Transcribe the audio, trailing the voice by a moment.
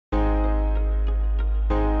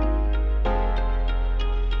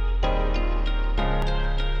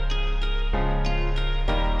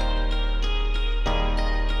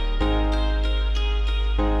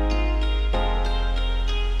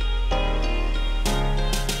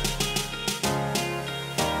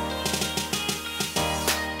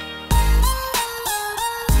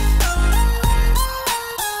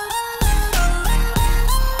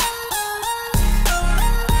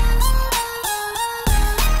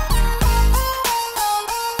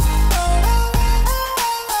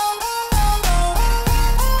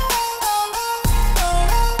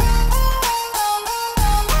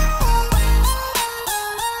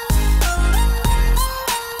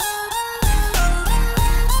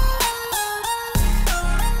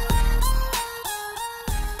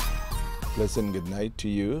pleasant good night to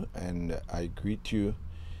you, and I greet you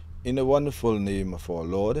in the wonderful name of our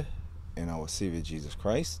Lord and our Savior Jesus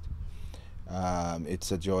Christ.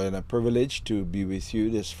 It's a joy and a privilege to be with you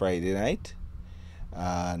this Friday night,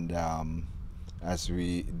 and as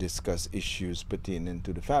we discuss issues pertaining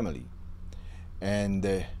to the family.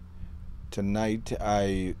 And tonight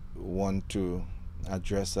I want to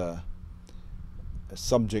address a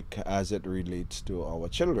subject as it relates to our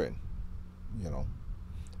children. You know,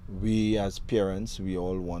 we as parents, we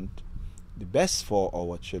all want the best for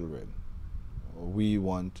our children. We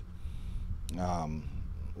want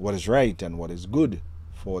what is right and what is good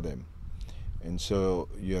for them. And so,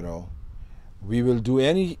 you know, we will do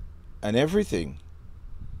any and everything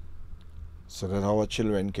so that our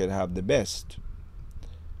children can have the best,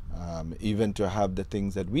 even to have the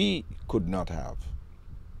things that we could not have.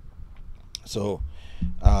 So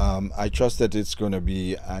I trust that it's going to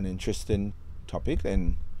be an interesting topic,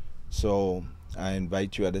 and so I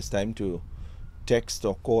invite you at this time to text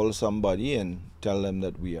or call somebody and tell them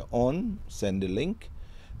that we are on. Send the link,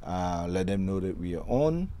 let them know that we are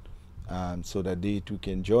on, so that they too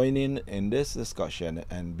can join in this discussion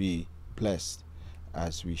and be blessed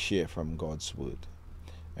as we share from God's word.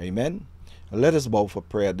 Amen. Let us bow for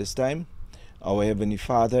prayer this time. Our Heavenly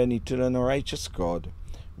Father and eternal and righteous God,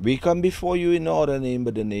 we come before you in no other name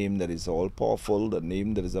but the name that is all powerful, the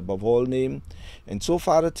name that is above all name. And so,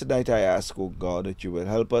 Father, tonight I ask, O God, that you will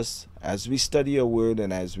help us as we study your word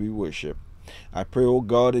and as we worship. I pray, O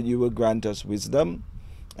God, that you will grant us wisdom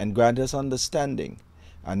and grant us understanding,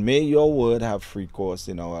 and may your word have free course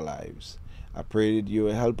in our lives. I pray that you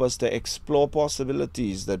will help us to explore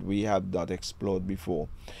possibilities that we have not explored before.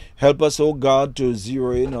 Help us, O God, to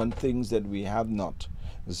zero in on things that we have not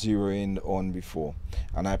zeroed in on before.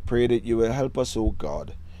 And I pray that you will help us, O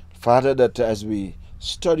God, Father, that as we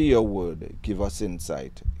study your word, give us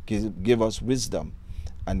insight, give us wisdom,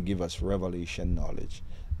 and give us revelation knowledge.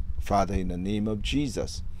 Father, in the name of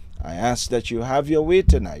Jesus, I ask that you have your way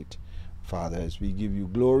tonight. Father, as we give you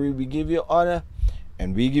glory, we give you honor,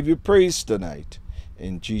 and we give you praise tonight.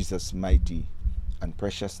 In Jesus' mighty and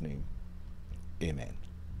precious name, amen.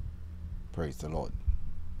 Praise the Lord.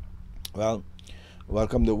 Well,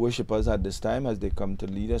 welcome the worshipers at this time as they come to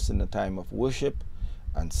lead us in a time of worship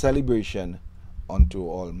and celebration unto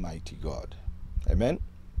Almighty God. Amen.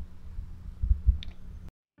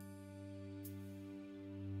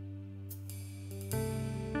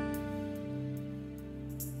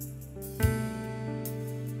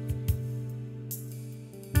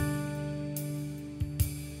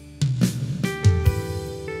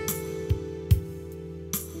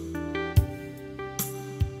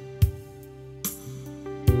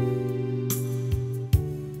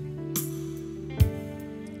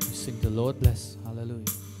 Lord bless. Hallelujah.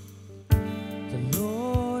 The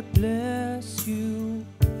Lord bless you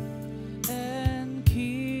and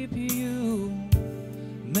keep you.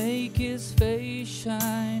 Make his face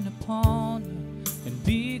shine upon you and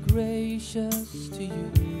be gracious to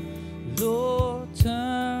you. Lord,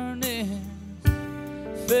 turn his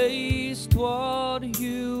face toward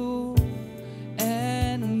you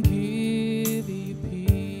and give you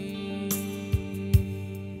peace.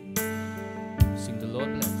 Sing the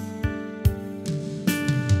Lord bless.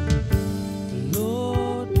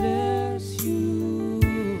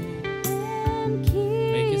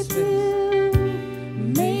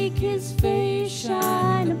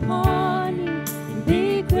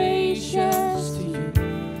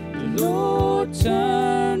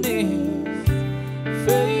 Turn his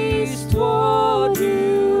face toward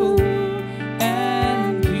you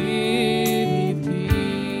and give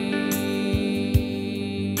you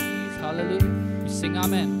peace. Hallelujah. We sing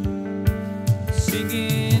amen.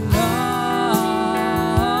 Singing amen.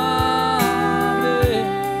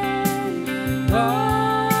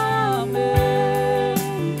 Amen.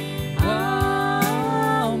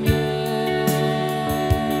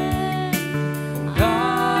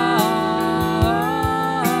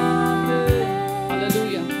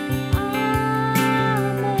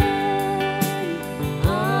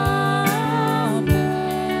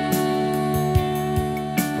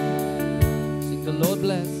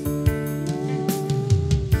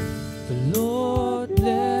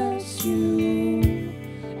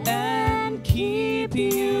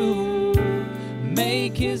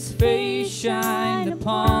 His face shine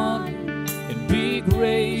upon you and be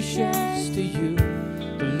gracious to you.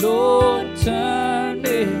 The Lord turn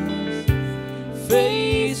his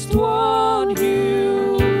face toward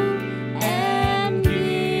you and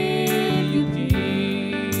give you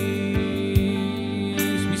peace.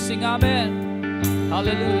 We sing amen.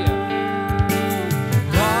 Hallelujah.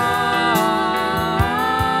 Amen.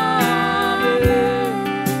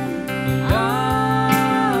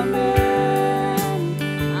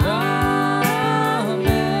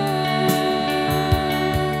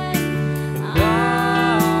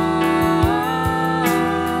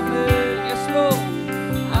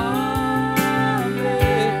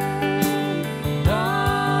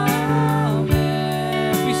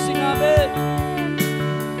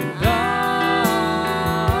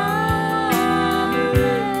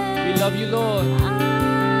 love you, Lord.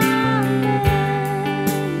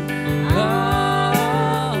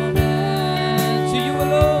 Amen. To you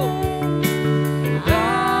alone.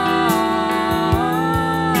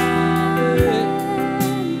 Amen.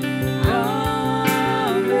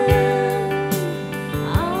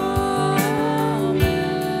 Amen.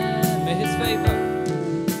 May His favor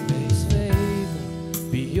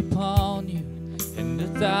be upon you and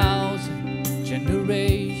 1,000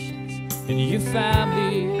 generations, and your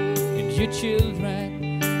family, and your children,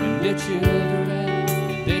 and their children,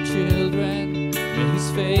 and their children. May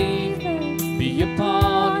His favor be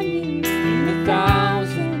upon you and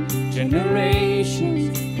 1,000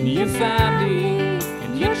 generations, and your family,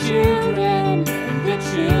 and your children, and their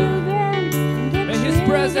children. May His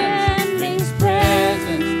presence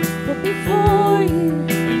go before you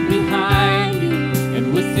and behind you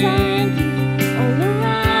and within you, all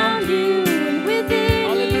around you and within.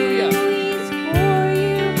 Hallelujah.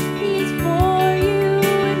 He's for you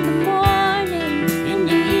in the morning, in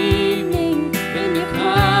the evening, and you're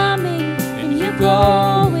coming, and you're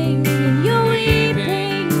going, and you're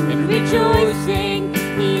weeping and rejoicing.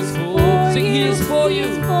 He's for you. He is for you.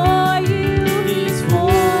 He's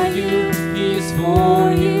for you. He's for you. He's for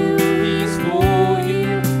you. He's for you.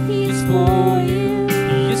 He's for you.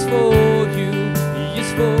 He is for you. He is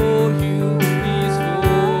for you. He is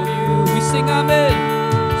for you. We sing amen.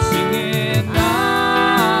 Singing amen.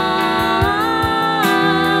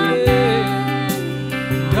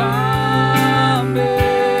 Amen.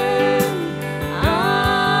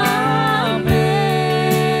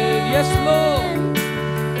 Amen. Yes, Lord.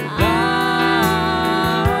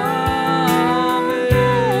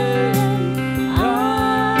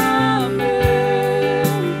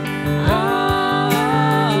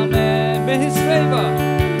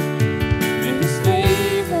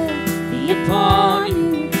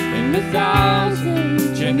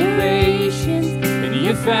 Generations, and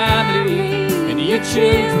your family, and your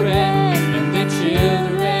children, and their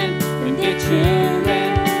children, and their children.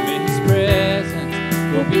 May His presence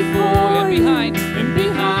go before and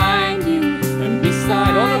behind you, and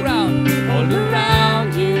beside, all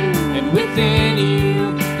around you, and within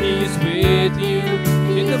you. He is with you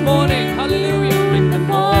in the morning, hallelujah, in the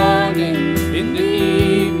morning, in the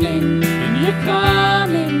evening, and you're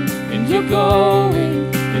coming, and you're going,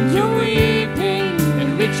 and you're weeping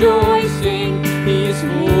and rejoicing. He is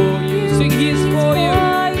for you. Sing, He is for you.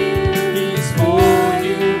 He is for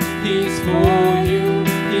you. He is for you.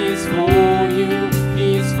 He is for you. He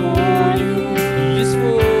is for you. He is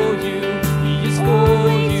for you. He is for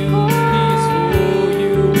you. He is for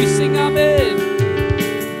you. We sing amen.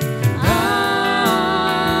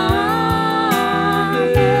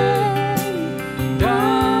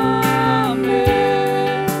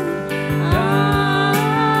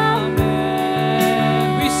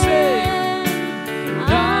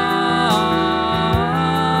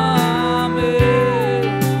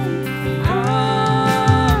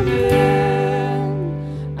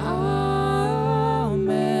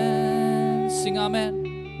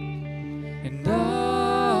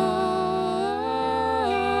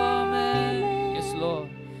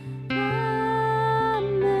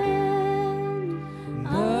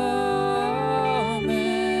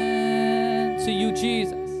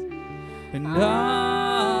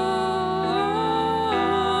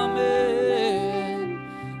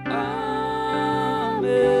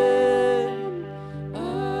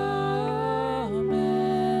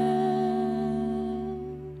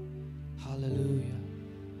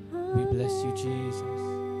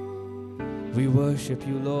 Worship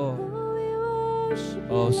you, Lord.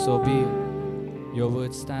 Oh, so be it. Your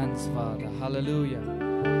word stands, Father. Hallelujah.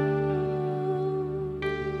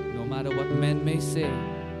 No matter what men may say,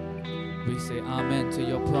 we say amen to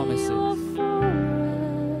your promises.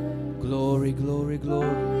 Glory, glory,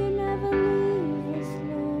 glory.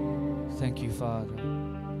 Thank you, Father.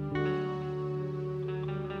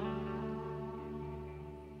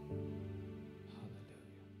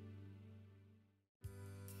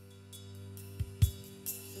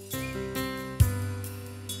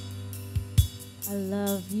 I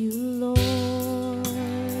love you, Lord.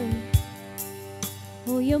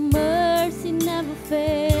 Oh, your mercy never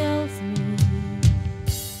fails me.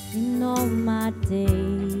 In all my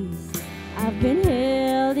days, I've been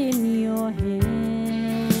held in your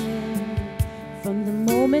hand. From the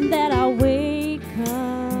moment that I wake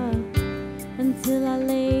up until I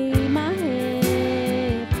lay my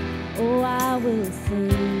head, oh, I will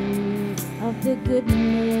sing of the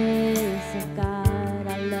goodness of God.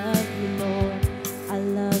 I love you, Lord. I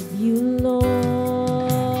love you, Lord.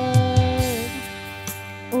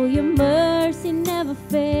 Oh, your mercy never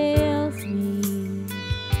fails me.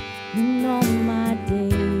 In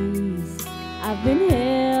I've been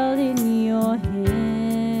held in your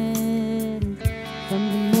hand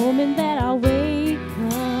from the moment that I wake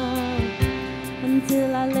up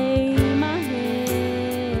until I lay my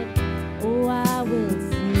head. Oh, I will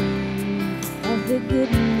sing of the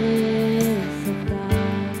goodness of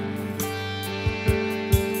God.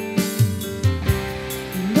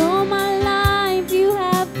 And all my life you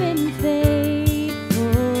have been faithful.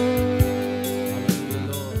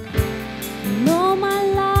 And all my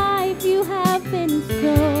life you have been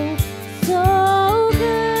so, so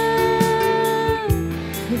good.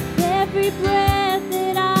 With every breath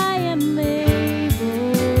that I am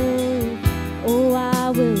able, oh, I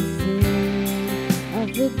will sing of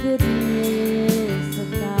the goodness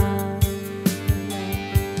of God.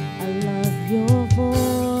 I love your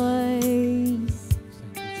voice.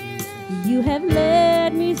 You have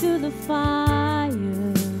led me through the fire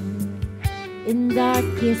in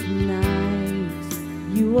darkest nights.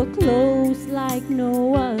 You are close like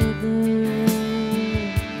no other.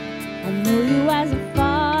 I know you as a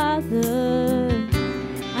father.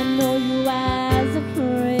 I know you as a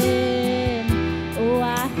friend. Oh,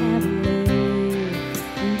 I have lived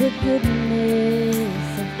in the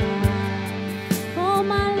goodness of God all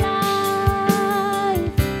my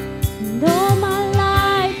life. And all my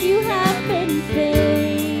life you have been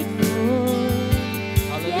faithful.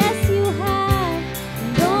 Yes, you have.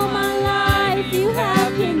 And all my life you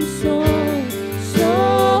have been so,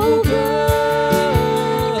 so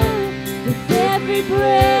good. With every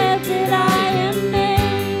breath that I am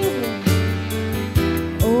able,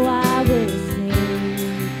 oh, I will sing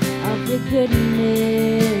of the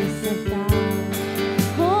goodness of God.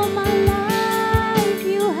 All my life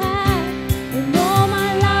you have, and all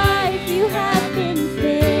my life you have been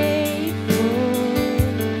faithful.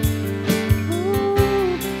 Oh,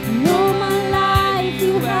 and all my life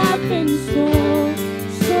you have been so,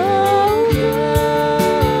 so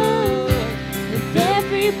good. With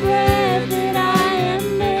every breath that I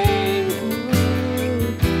am able,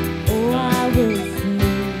 oh, I will sing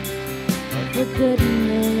of the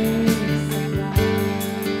goodness of God.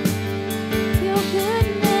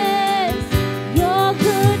 Your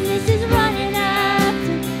goodness is running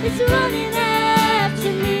after, it's running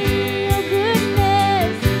after me.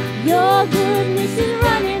 Your goodness is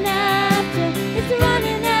running after, it's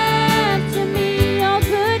running after me. Your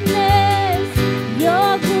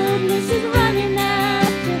goodness is running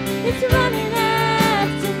after, it's running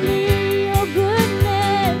after me.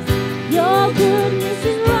 Your goodness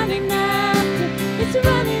is running after, it's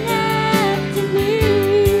running after me.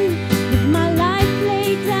 With my life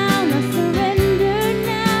laid down, I surrender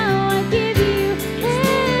now. I give you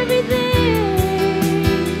everything.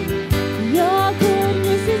 Your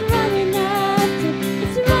goodness is running after,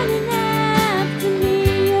 it's running after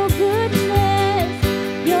me. Your goodness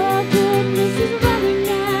is running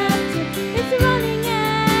after, it's running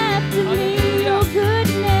after me. Your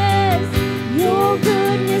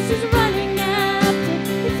goodness is running after,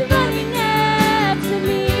 it's running after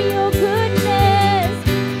me. Your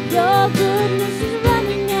goodness is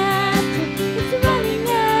running after, it's running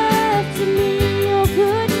after me.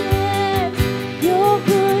 Your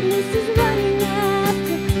goodness is running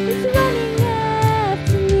after, it's running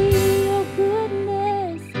after me.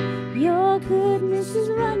 Your goodness is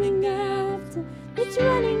running after, it's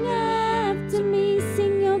running after me.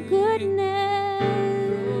 Sing your goodness.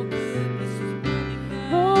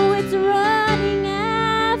 Oh, it's running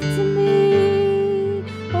after me.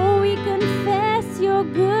 Oh, we confess your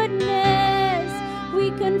goodness.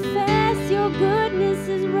 We confess your goodness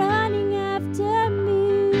is running after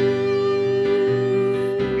me.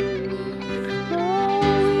 Oh,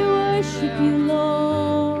 we worship you,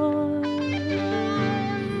 Lord.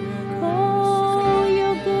 Oh,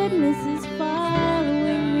 your goodness is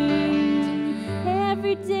following me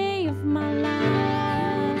every day of my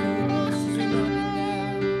life.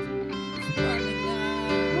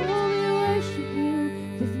 Oh, we worship you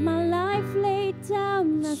with my life laid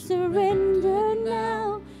down. I surrender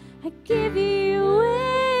now. I give you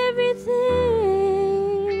everything.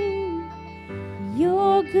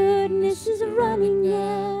 Your goodness is running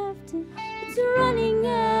after, it's running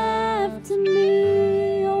after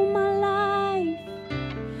me. All my life,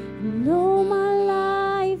 and all my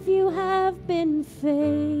life you have been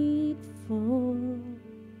faithful.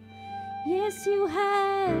 Yes, you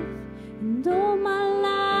have. And all my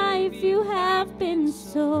life you have been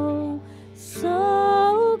so,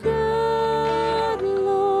 so good,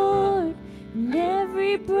 Lord. And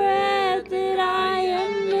every breath that I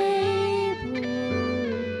am able,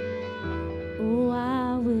 oh,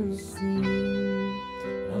 I will sing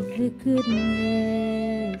of the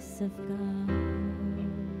goodness of God.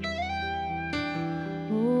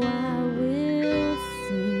 Oh, I will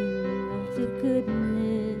sing of the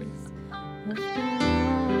goodness of God.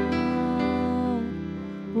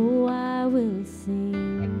 Oh, I will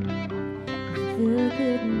sing of the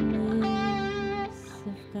goodness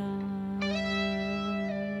of God.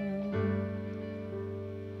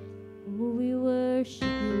 Oh, we worship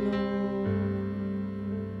you, Lord.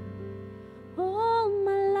 All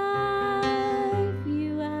my life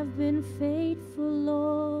you have been faithful,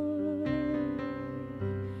 Lord.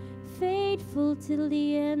 Faithful till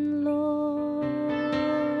the end, Lord.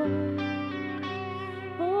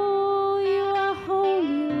 Oh, you are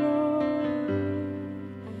holy, Lord.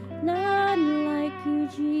 None like you,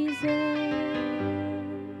 Jesus.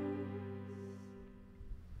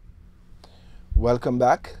 Welcome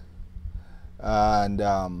back. And,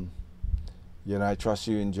 I trust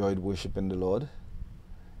you enjoyed worshiping the Lord.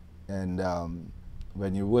 And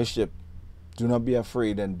when you worship, do not be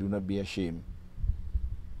afraid and do not be ashamed.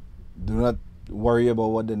 Do not worry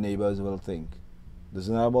about what the neighbors will think. This is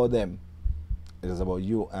not about them. It is about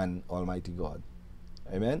you and Almighty God.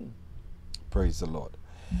 Amen? Praise the Lord.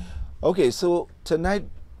 Okay, so tonight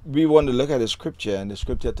we want to look at a scripture, and the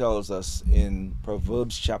scripture tells us in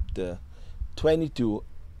Proverbs chapter 22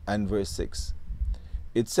 and verse 6.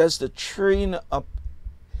 It says to train up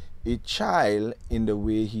a child in the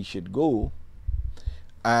way he should go,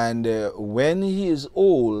 and when he is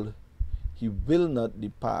old, he will not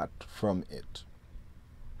depart from it.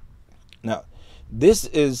 Now, this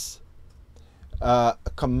is a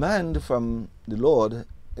command from the Lord.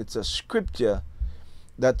 It's a scripture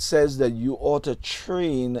that says that you ought to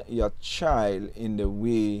train your child in the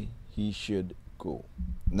way he should go.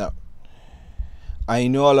 Now, I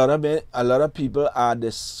know a lot of people are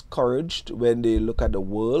discouraged when they look at the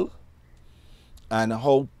world and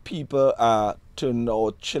how people are turning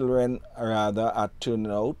out, children rather, are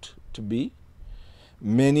turning out to be.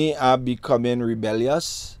 Many are becoming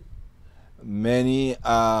rebellious. Many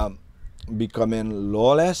are becoming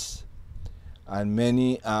lawless. And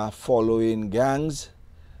many are following gangs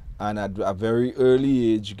and at a very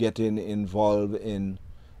early age getting involved in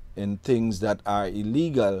things that are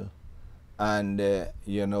illegal. And,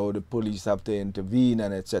 the police have to intervene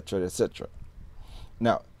and etc., etc.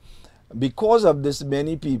 Now, because of this,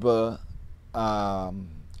 many people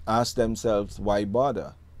ask themselves, why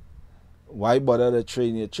bother? Why bother to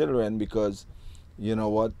train your children? Because, you know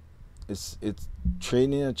what? It's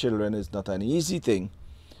training your children is not an easy thing.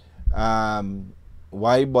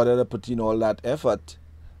 Why bother to put in all that effort?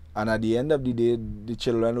 And at the end of the day, the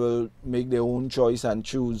children will make their own choice and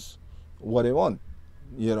choose what they want.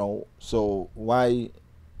 So why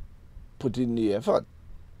put in the effort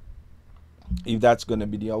if that's going to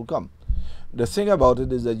be the outcome? The thing about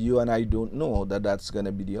it is that you and I don't know that that's going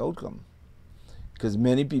to be the outcome, because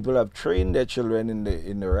many people have trained their children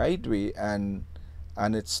in the right way, and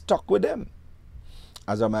it's stuck with them.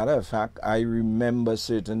 As a matter of fact, I remember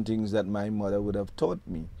certain things that my mother would have taught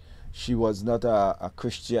me. She was not a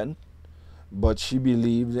Christian, but she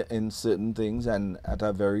believed in certain things, and at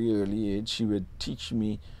a very early age she would teach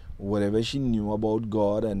me whatever she knew about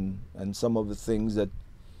God, and some of the things that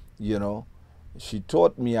she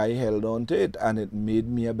taught me, I held on to it, and it made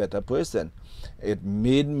me a better person. It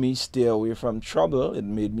made me stay away from trouble. It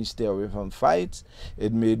made me stay away from fights.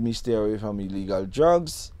 It made me stay away from illegal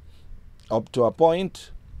drugs up to a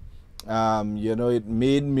point. It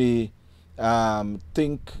made me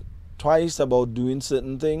think twice about doing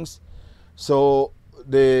certain things. So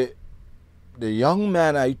the young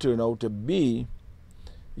man I turned out to be,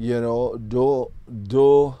 though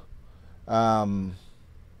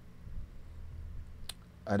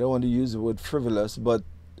I don't want to use the word frivolous, but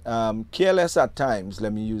careless at times,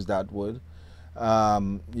 let me use that word,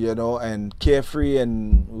 and carefree,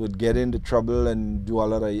 and would get into trouble and do a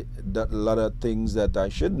lot of things that I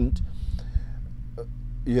shouldn't,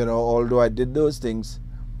 although I did those things.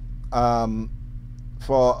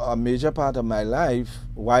 For a major part of my life,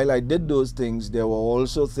 while I did those things, there were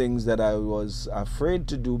also things that I was afraid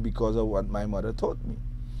to do because of what my mother taught me.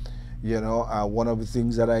 One of the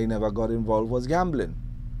things that I never got involved was gambling.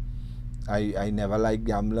 I never liked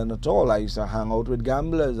gambling at all. I used to hang out with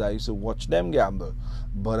gamblers. I used to watch them gamble.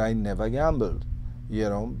 But I never gambled,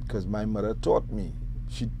 because my mother taught me.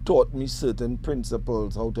 She taught me certain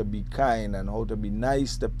principles, how to be kind and how to be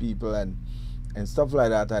nice to people and stuff like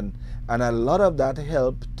that. And a lot of that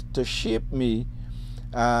helped to shape me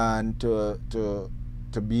and to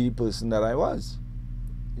be the person that I was,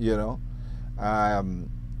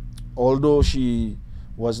 although she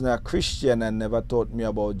wasn't a Christian and never taught me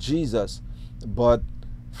about Jesus, but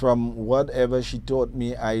from whatever she taught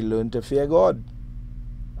me, I learned to fear God.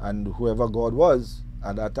 And whoever God was,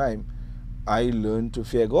 at that time, I learned to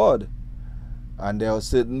fear God. And there are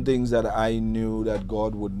certain things that I knew that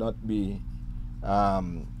God would not be,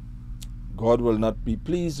 God will not be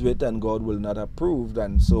pleased with, and God will not approve.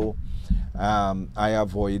 And so I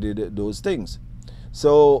avoided those things.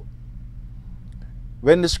 So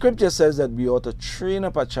when the scripture says that we ought to train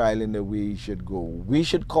up a child in the way he should go, we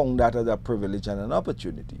should count that as a privilege and an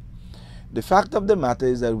opportunity. The fact of the matter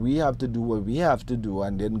is that we have to do what we have to do,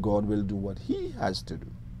 and then God will do what he has to do.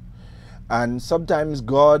 And sometimes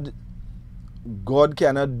God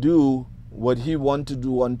cannot do what he wants to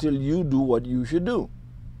do until you do what you should do.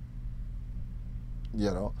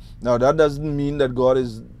 You know. Now that doesn't mean that God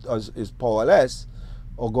is powerless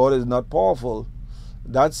or God is not powerful.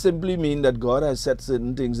 That simply means that God has set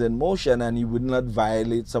certain things in motion, and he would not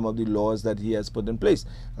violate some of the laws that he has put in place.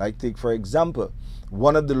 Like, take for example,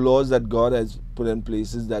 one of the laws that God has put in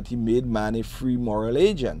place is that he made man a free moral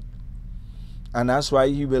agent. And that's why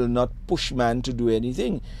he will not push man to do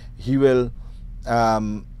anything. He will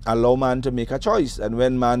allow man to make a choice. And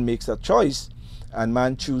when man makes a choice and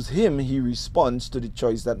man chooses him, he responds to the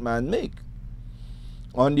choice that man make.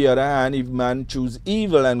 On the other hand, if man choose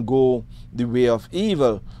evil and go the way of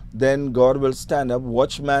evil, then God will stand up,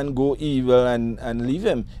 watch man go evil, and leave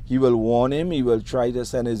him. He will warn him. He will try to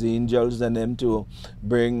send his angels and them to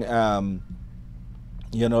bring, to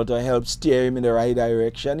help steer him in the right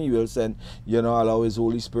direction. He will send, allow his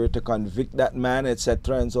Holy Spirit to convict that man,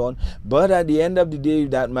 etc. and so on. But at the end of the day,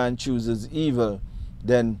 if that man chooses evil,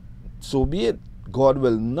 then so be it. God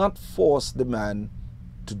will not force the man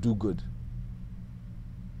to do good.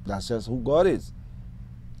 That's just who God is.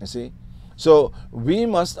 You see? So we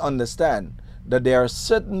must understand that there are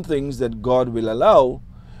certain things that God will allow,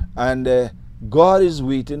 and God is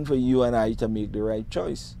waiting for you and I to make the right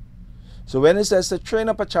choice. So when it says to train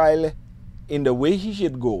up a child in the way he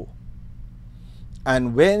should go,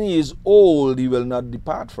 and when he is old, he will not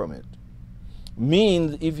depart from it,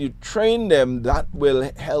 means if you train them, that will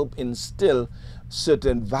help instill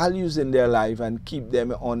certain values in their life and keep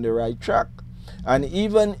them on the right track. And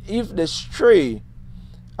even if they stray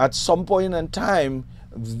at some point in time,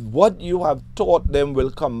 what you have taught them will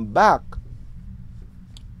come back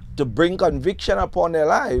to bring conviction upon their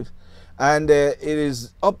life, and it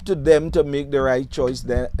is up to them to make the right choice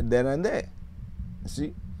then and there.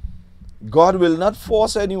 See, God will not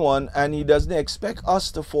force anyone, and he doesn't expect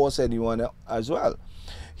us to force anyone as well.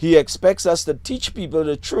 He expects us to teach people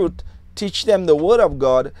the truth, teach them the word of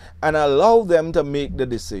God, and allow them to make the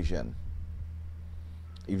decision.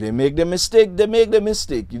 If they make the mistake, they make the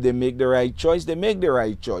mistake. If they make the right choice, they make the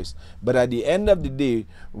right choice. But at the end of the day,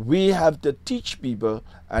 we have to teach people,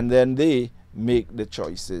 and then they make the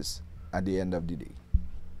choices at the end of the day.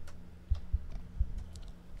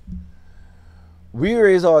 We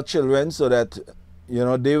raise our children so that,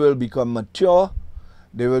 they will become mature.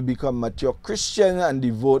 They will become mature Christians and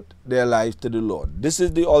devote their life to the Lord. This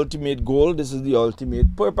is the ultimate goal. This is the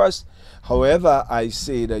ultimate purpose. However, I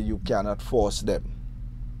say that you cannot force them.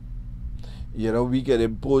 We can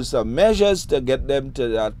impose some measures to get them to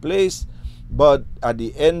that place, but at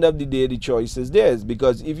the end of the day, the choice is theirs.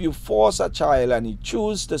 Because if you force a child and he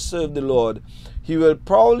chooses to serve the Lord, he will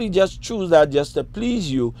probably just choose that just to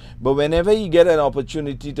please you. But whenever he gets an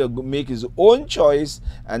opportunity to make his own choice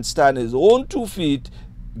and stand his own 2 feet,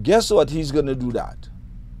 guess what? He's going to do that.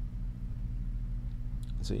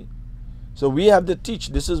 See? So we have to teach.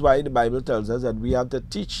 This is why the Bible tells us that we have to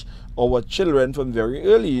teach our children from very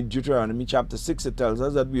early. In Deuteronomy chapter 6, it tells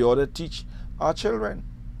us that we ought to teach our children.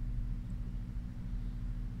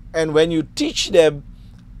 And when you teach them,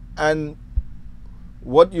 and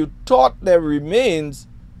what you taught them remains,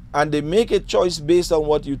 and they make a choice based on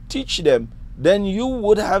what you teach them, then you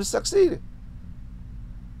would have succeeded.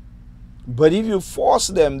 But if you force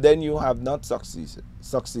them, then you have not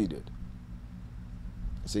succeeded.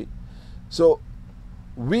 See? So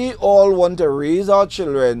we all want to raise our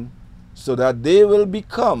children so that they will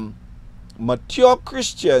become mature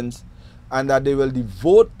Christians and that they will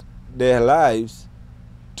devote their lives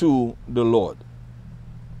to the Lord.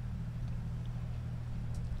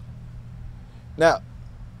 Now,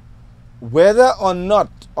 whether or not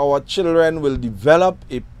our children will develop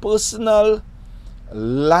a personal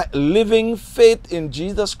living faith in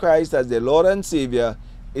Jesus Christ as their Lord and Savior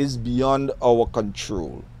is beyond our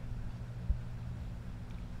control.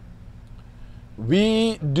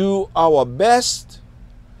 We do our best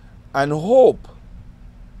and hope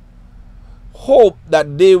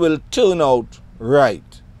that they will turn out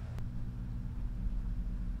right.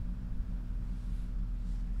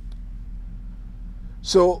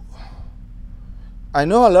 So I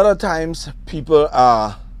know a lot of times people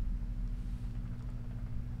are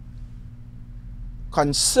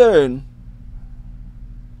concerned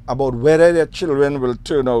about whether their children will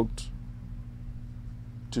turn out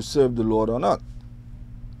to serve the Lord or not.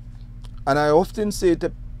 And I often say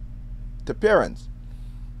to parents,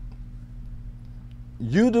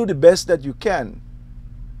 you do the best that you can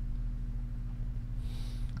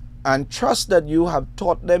and trust that you have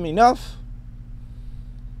taught them enough,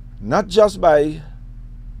 not just by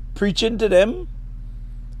preaching to them,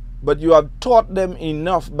 but you have taught them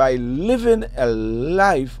enough by living a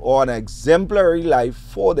life or an exemplary life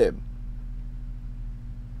for them,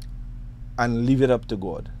 and leave it up to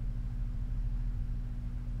God.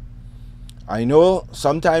 I know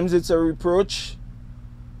sometimes it's a reproach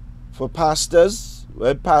for pastors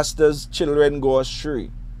where pastors' children go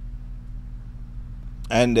astray.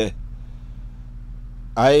 And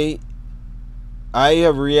I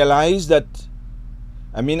have realized that,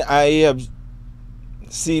 I have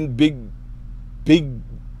seen big,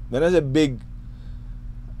 when I say big,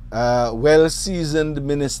 well-seasoned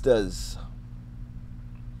ministers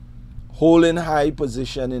holding high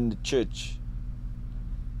position in the church,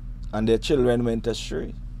 and their children went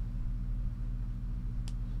astray.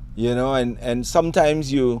 You know, and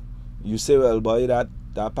sometimes you say, well, boy, that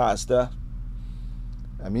pastor,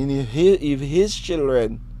 if his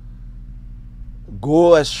children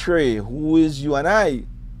go astray, who is you and I?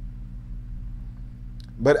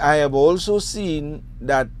 But I have also seen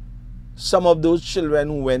that some of those children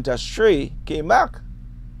who went astray came back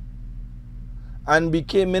and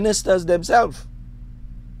became ministers themselves.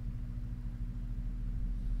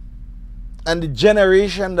 And the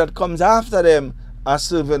generation that comes after them are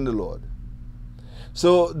serving the Lord.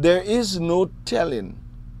 So there is no telling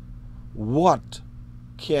what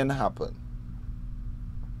can happen.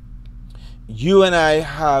 You and I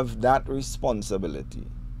have that responsibility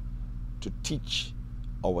to teach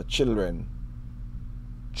our children,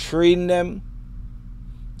 train them,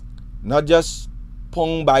 not just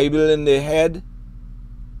pong Bible in their head,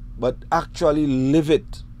 but actually live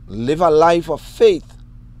it. Live a life of faith.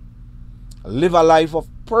 Live a life of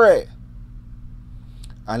prayer.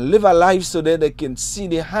 And live a life so that they can see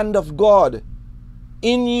the hand of God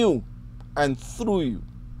in you and through you.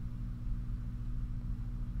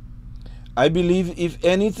 I believe, if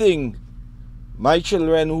anything, my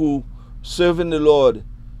children who serve in the Lord,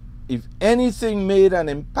 if anything made an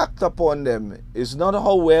impact upon them, is not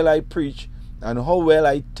how well I preach and how well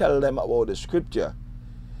I tell them about the scripture,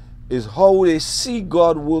 is how they see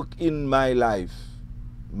God work in my life.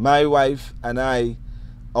 My wife and I,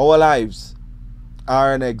 our lives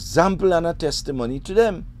are an example and a testimony to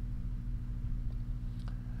them.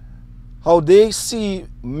 How they see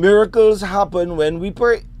miracles happen when we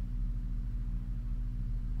pray.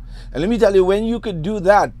 And let me tell you, when you could do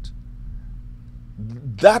that,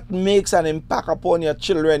 that makes an impact upon your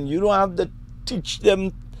children. You don't have to teach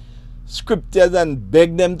them scriptures and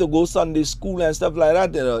beg them to go Sunday school and stuff like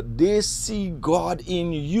that. You know, they see God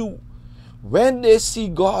in you. When they see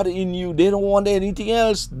God in you, they don't want anything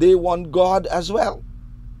else. They want God as well.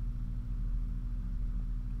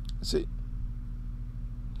 See?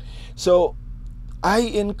 So, I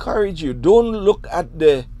encourage you, don't look at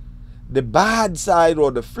the bad side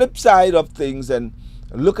or the flip side of things and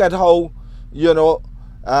look at how,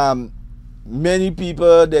 many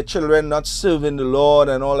people, their children not serving the Lord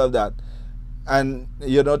and all of that. And,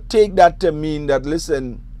 take that to mean that,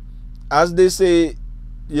 listen, as they say,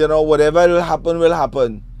 whatever will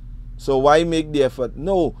happen. So why make the effort?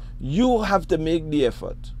 No, you have to make the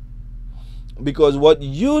effort. Because what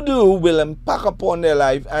you do will impact upon their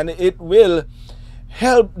life, and it will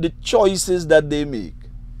help the choices that they make.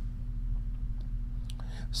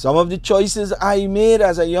 Some of the choices I made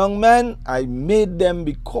as a young man, I made them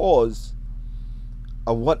because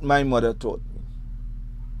of what my mother taught me.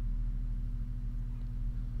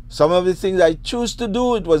 Some of the things I chose to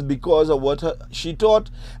do, it was because of what she taught.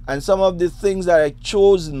 And some of the things that I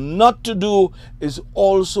chose not to do is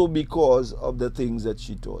also because of the things that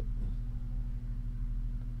she taught me.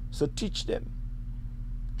 So teach them.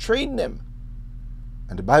 Train them.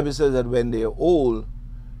 And the Bible says that when they are old,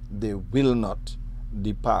 they will not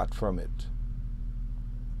depart from it.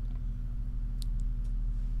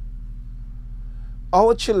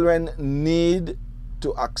 Our children need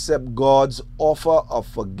to accept God's offer of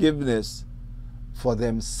forgiveness for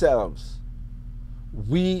themselves.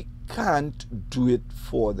 We can't do it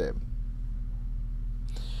for them.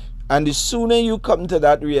 And the sooner you come to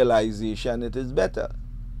that realization, it is better.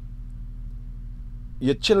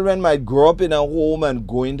 Your children might grow up in a home and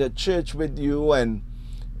go into church with you and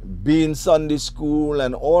be in Sunday school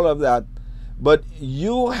and all of that, But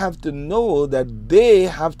you have to know that they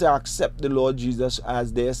have to accept the Lord Jesus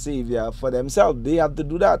as their Savior for themselves. They have to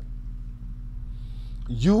do that.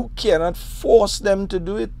 You cannot force them to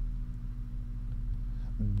do it.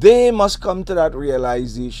 They must come to that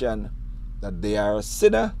realization that they are a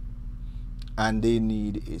sinner and they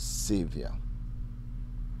need a Savior.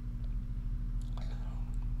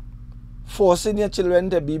 Forcing your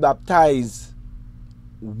children to be baptized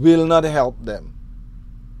will not help them.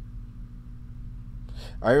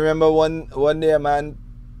 I remember one day a man,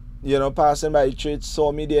 passing by church,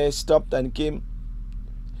 saw me there, stopped and came,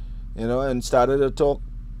 and started to talk.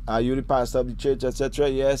 Are you the pastor of the church, etc.?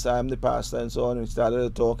 Yes, I am the pastor, and so on. We started to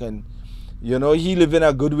talk, and he lived in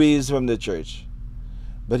a good ways from the church.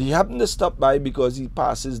 But he happened to stop by because he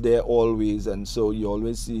passes there always, and so you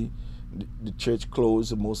always see the church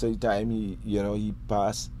closed most of the time. He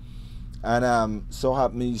passed. And so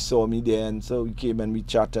happened he saw me there, and so he came and we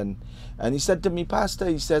chat, and he said to me, Pastor,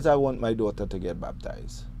 he says, I want my daughter to get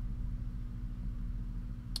baptized.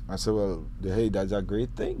 I said, well, hey, that's a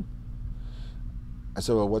great thing. I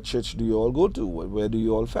said, well, what church do you all go to? Where do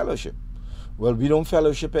you all fellowship? Well, we don't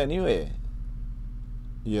fellowship anywhere.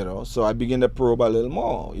 So I begin to probe a little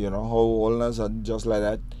more, how old and just like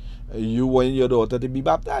that. You want your daughter to be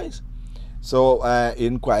baptized. So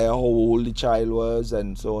inquire how old the child was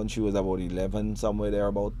and so on. She was about 11, somewhere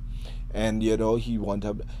thereabout. And, he wanted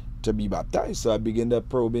her to be baptized. So I began to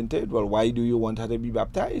probe into it. Well, why do you want her to be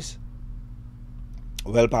baptized?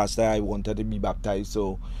 Well, Pastor, I want her to be baptized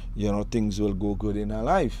so, things will go good in her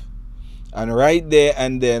life. And right there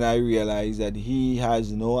and then I realized that he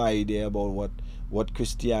has no idea about what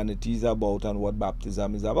Christianity is about and what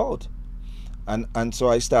baptism is about. And so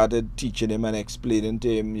I started teaching him and explaining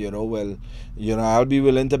to him, I'll be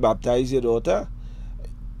willing to baptize your daughter.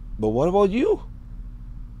 But what about you?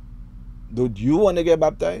 Do you want to get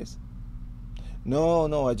baptized?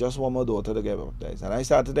 No, I just want my daughter to get baptized. And I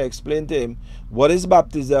started to explain to him what is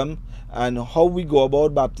baptism and how we go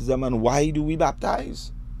about baptism and why do we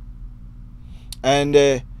baptize. And,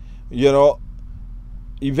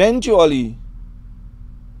 eventually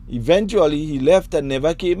he left and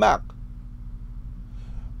never came back.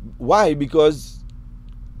 Why? Because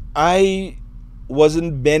I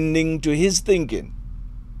wasn't bending to his thinking.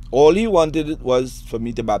 All he wanted was for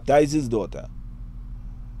me to baptize his daughter.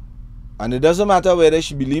 And it doesn't matter whether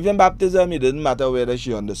she believed in baptism, it doesn't matter whether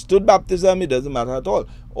she understood baptism, it doesn't matter at all.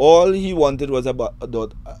 All he wanted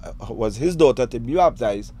was his daughter to be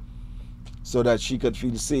baptized so that she could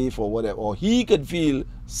feel safe or whatever, or he could feel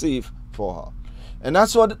safe for her. And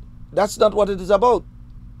that's not what it is about.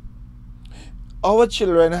 Our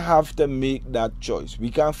children have to make that choice. We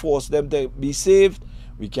can't force them to be saved.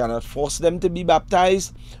 We cannot force them to be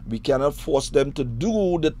baptized. We cannot force them to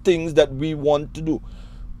do the things that we want to do.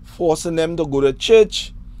 Forcing them to go to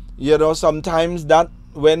church, sometimes that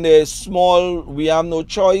when they're small, we have no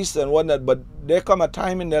choice and whatnot. But there come a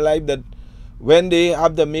time in their life that when they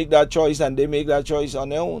have to make that choice and they make that choice on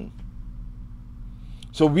their own.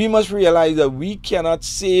 So we must realize that we cannot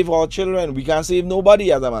save our children. We can't save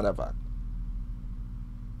nobody, as a matter of fact.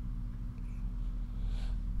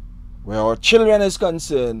 Where our children is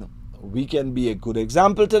concerned, we can be a good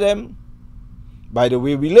example to them by the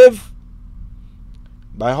way we live,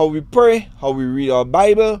 by how we pray, how we read our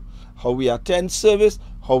Bible, how we attend service,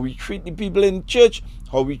 how we treat the people in church,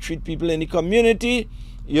 how we treat people in the community,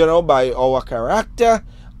 by our character,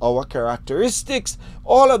 our characteristics.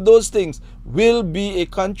 All of those things will be a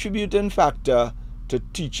contributing factor to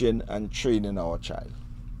teaching and training our child.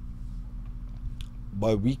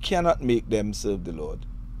 But we cannot make them serve the Lord.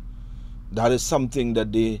 That is something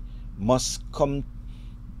that they must come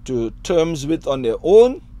to terms with on their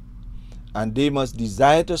own, and they must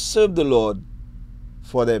desire to serve the Lord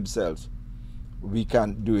for themselves. We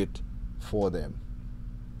can't do it for them.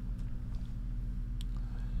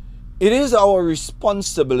 It is our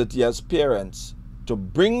responsibility as parents to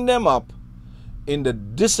bring them up in the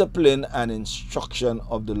discipline and instruction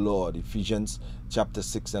of the Lord. Ephesians chapter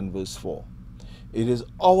 6 and verse 4. It is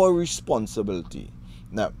our responsibility.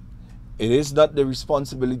 Now, it is not the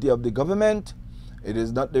responsibility of the government. It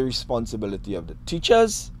is not the responsibility of the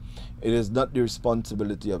teachers. It is not the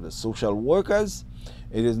responsibility of the social workers.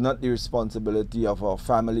 It is not the responsibility of our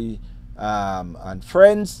family and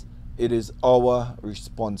friends. It is our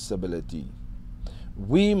responsibility.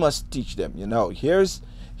 We must teach them. Here's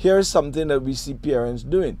something that we see parents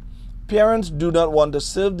doing. Parents do not want to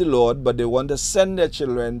serve the Lord, but they want to send their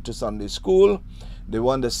children to Sunday school. They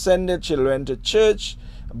want to send their children to church,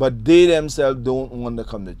 but they themselves don't want to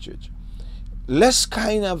come to church. Let's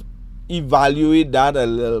kind of evaluate that a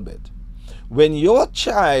little bit. When your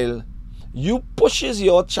child You pushes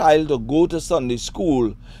your child to go to Sunday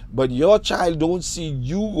school, but your child don't see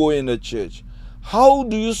you going to church. How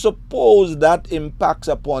do you suppose that impacts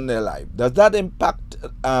upon their life? Does that impact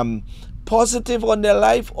positive on their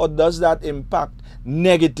life, or does that impact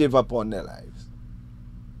negative upon their lives?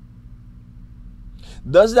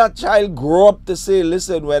 Does that child grow up to say,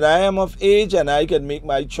 listen, when I am of age and I can make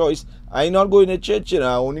my choice, I'm not going to church,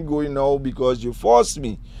 I only going now because you forced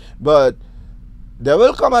me. But there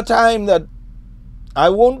will come a time that I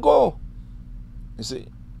won't go. You see,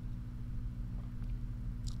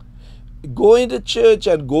 going to church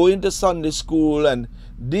and going to Sunday school and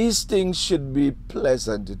these things should be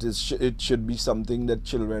pleasant. It should be something that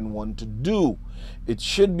children want to do. It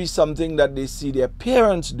should be something that they see their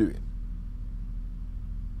parents doing.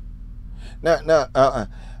 Now,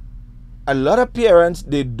 a lot of parents,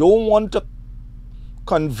 they don't want to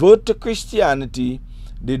convert to Christianity.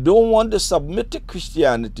 They don't want to submit to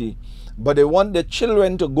Christianity, but they want their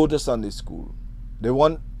children to go to Sunday school.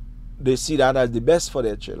 They see that as the best for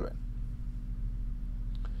their children.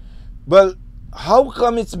 Well, how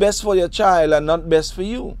come it's best for your child and not best for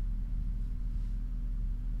you?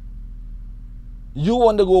 You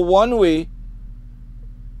want to go one way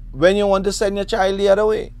when you want to send your child the other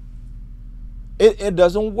way. It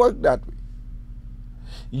doesn't work that way.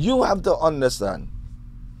 You have to understand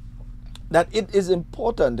that it is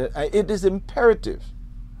important, it is imperative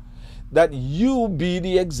that you be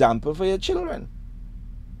the example for your children.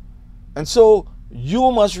 And so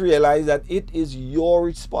you must realize that it is your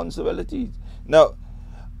responsibility. Now,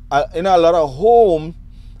 in a lot of homes,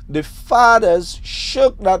 the fathers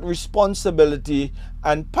shirk that responsibility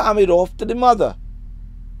and palm it off to the mother.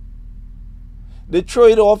 They throw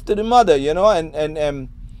it off to the mother, and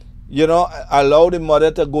allow the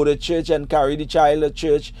mother to go to church and carry the child to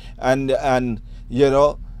church and tell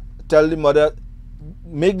the mother,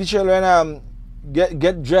 make the children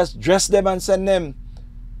get dressed, dress them and send them,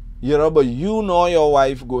 but your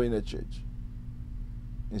wife going to church.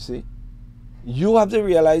 You see? You have to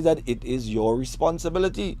realize that it is your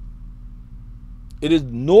responsibility. It is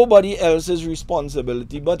nobody else's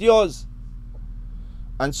responsibility but yours.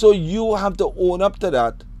 And so you have to own up to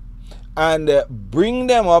that and bring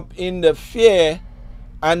them up in the fear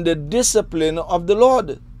and the discipline of the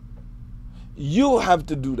Lord. You have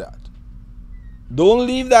to do that. Don't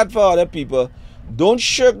leave that for other people. Don't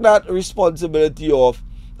shirk that responsibility off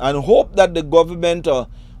and hope that the government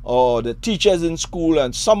or the teachers in school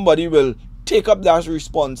and somebody will take up that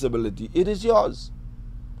responsibility. It is yours.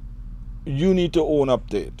 You need to own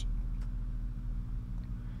up to it.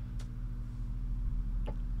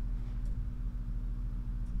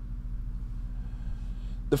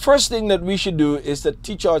 The first thing that we should do is to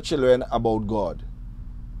teach our children about God.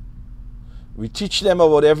 We teach them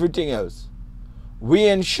about everything else. We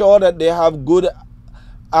ensure that they have good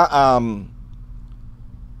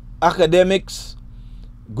academics,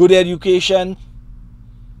 good education.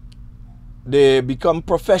 They become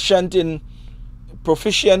proficient in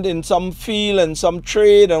some field and some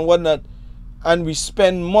trade and whatnot. And we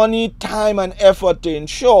spend money, time, and effort to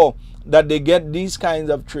ensure that they get these kinds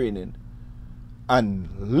of training. And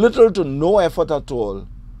little to no effort at all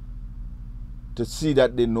to see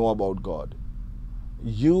that they know about God.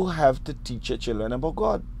 You have to teach your children about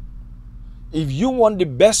God. If you want the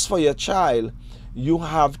best for your child, you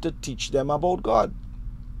have to teach them about God.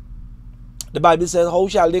 The Bible says, how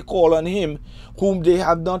shall they call on him whom they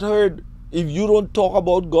have not heard? If you don't talk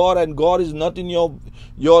about God and God is not in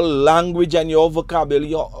your language and your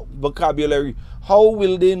vocabulary, how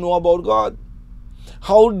will they know about God?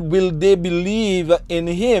 How will they believe in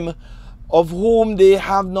him of whom they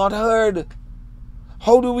have not heard?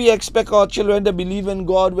 How do we expect our children to believe in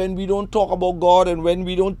God when we don't talk about God and when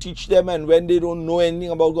we don't teach them and when they don't know anything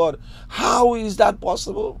about God? How is that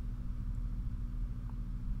possible?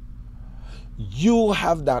 You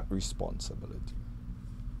have that responsibility.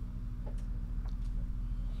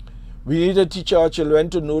 We need to teach our children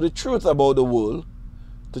to know the truth about the world,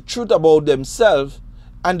 the truth about themselves,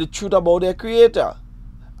 and the truth about their Creator,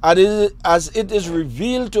 as it is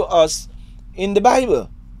revealed to us in the Bible.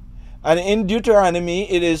 And in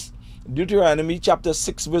Deuteronomy, it is Deuteronomy chapter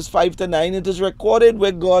 6 verse 5 to 9, it is recorded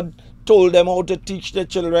where God told them how to teach the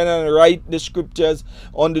children and write the scriptures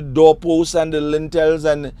on the doorposts and the lintels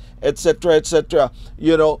and etc. etc.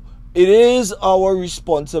 It is our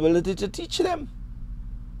responsibility to teach them.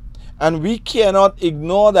 And we cannot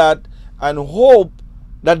ignore that and hope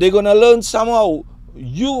that they're going to learn somehow.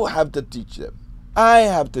 You have to teach them. I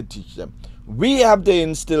have to teach them. We have to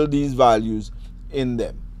instill these values in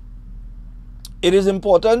them. It is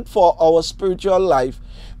important for our spiritual life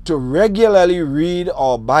to regularly read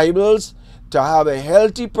our Bibles to have a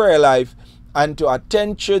healthy prayer life, and to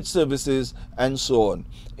attend church services and so on.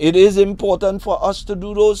 It is important for us to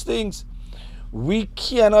do those things. We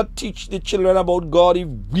cannot teach the children about God if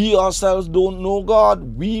we ourselves don't know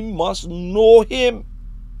God. We must know Him.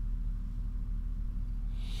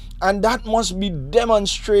 And that must be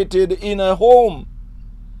demonstrated in a home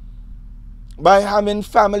by having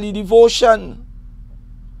family devotion,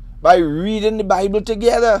 by reading the Bible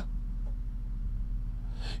together.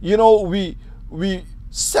 You know, we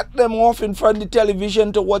set them off in front of the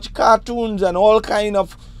television to watch cartoons and all kind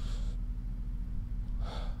of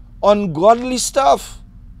ungodly stuff,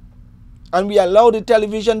 and we allow the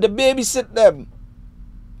television to babysit them.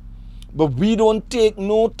 But we don't take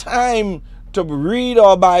no time to read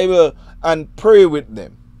our Bible and pray with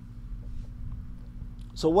them.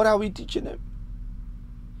 So what are we teaching them?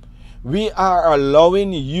 We are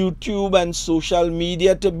allowing YouTube and social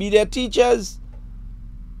media to be their teachers.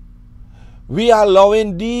 We are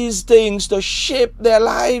allowing these things to shape their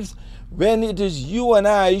lives when it is you and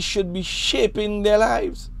I should be shaping their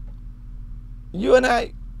lives. You and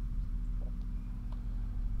I.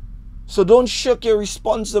 So don't shirk your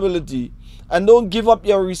responsibility, and don't give up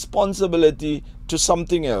your responsibility to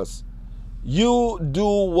something else. You do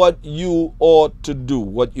what you ought to do.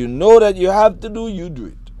 What you know that you have to do, you do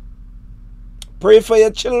it. Pray for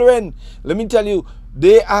your children. Let me tell you,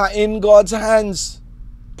 they are in God's hands.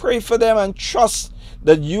 Pray for them and trust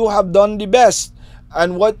that you have done the best,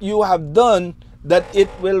 and what you have done, that it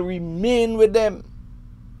will remain with them.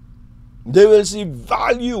 They will see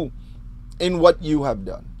value in what you have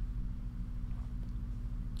done.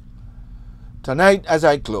 Tonight, as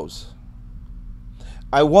I close,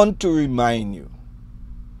 I want to remind you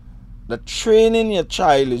that training your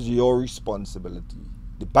child is your responsibility.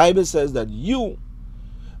 The Bible says that you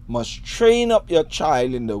must train up your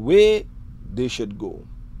child in the way they should go,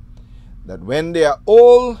 that when they are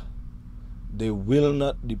old, they will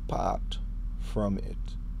not depart from it.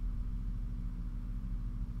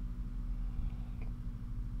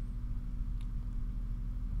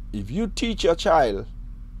 If you teach your child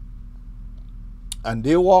and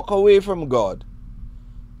they walk away from God,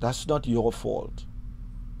 that's not your fault.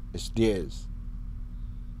 It's theirs.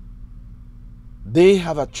 They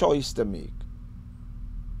have a choice to make.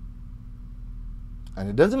 And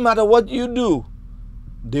it doesn't matter what you do,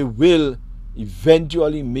 they will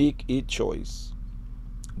eventually make a choice.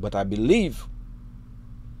 But I believe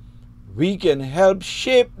we can help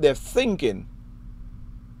shape their thinking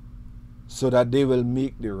so that they will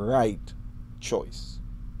make the right choice.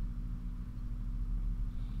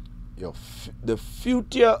 The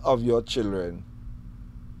future of your children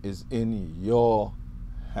is in your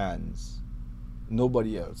hands.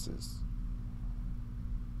 Nobody else's.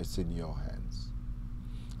 It's in your hands.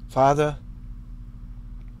 Father,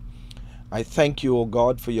 I thank you, O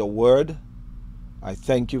God, for your word. I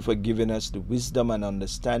thank you for giving us the wisdom and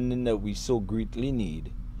understanding that we so greatly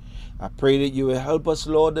need. I pray that you will help us,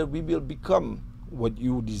 Lord, that we will become what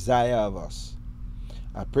you desire of us.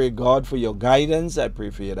 I pray, God, for your guidance. I pray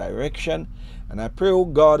for your direction. And I pray, oh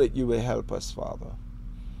God, that you will help us, Father,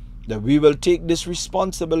 that we will take this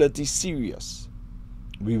responsibility serious.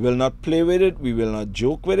 We will not play with it. We will not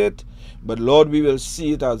joke with it. But, Lord, we will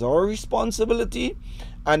see it as our responsibility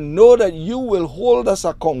and know that you will hold us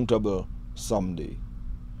accountable someday.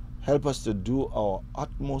 Help us to do our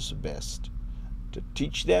utmost best to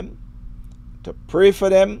teach them, to pray for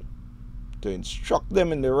them, to instruct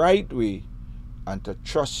them in the right way, and to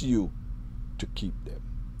trust you to keep them.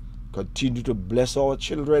 Continue to bless our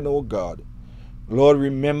children, oh God. Lord,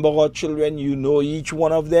 remember our children. You know each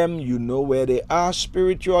one of them. You know where they are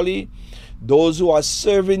spiritually. Those who are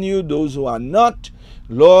serving you, those who are not.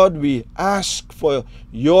 Lord, we ask for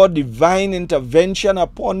your divine intervention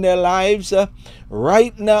upon their lives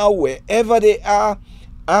right now, wherever they are.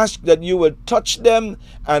 Ask that you will touch them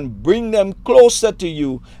and bring them closer to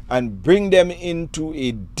you and bring them into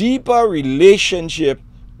a deeper relationship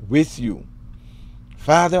with you.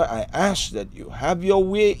 Father, I ask that you have your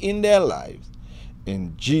way in their lives.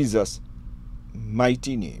 In Jesus'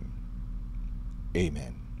 mighty name,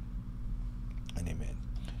 amen and amen.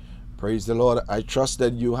 Praise the Lord. I trust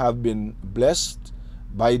that you have been blessed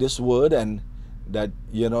by this word and that,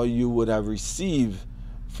 you would have received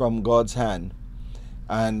from God's hand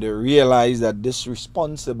and realize that this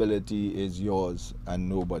responsibility is yours and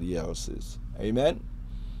nobody else's. Amen.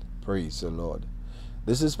 Praise the Lord.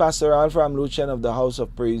 This is Pastor Ramlochan of the House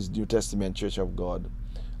of Praise New Testament Church of God,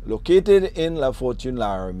 located in La Fortune,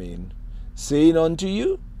 La Romaine, saying unto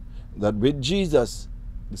you that with Jesus,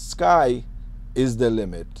 the sky is the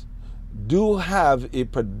limit. Do have a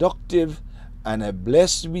productive and a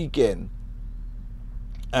blessed weekend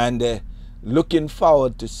And looking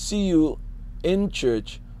forward to see you in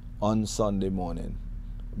church on Sunday morning.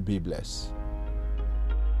 Be blessed.